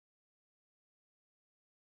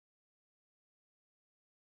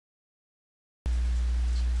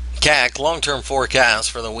CAC long-term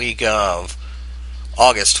forecast for the week of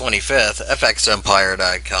August 25th,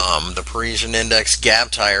 FXEmpire.com. The Parisian index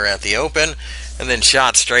gapped higher at the open and then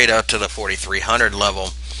shot straight up to the 4,300 level.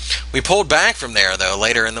 We pulled back from there, though,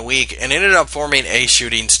 later in the week and ended up forming a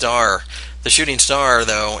shooting star. The shooting star,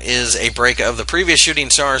 though, is a break of the previous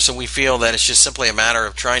shooting star, so we feel that it's just simply a matter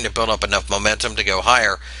of trying to build up enough momentum to go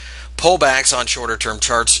higher. Pullbacks on shorter-term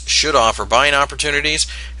charts should offer buying opportunities,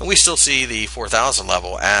 and we still see the 4,000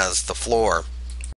 level as the floor.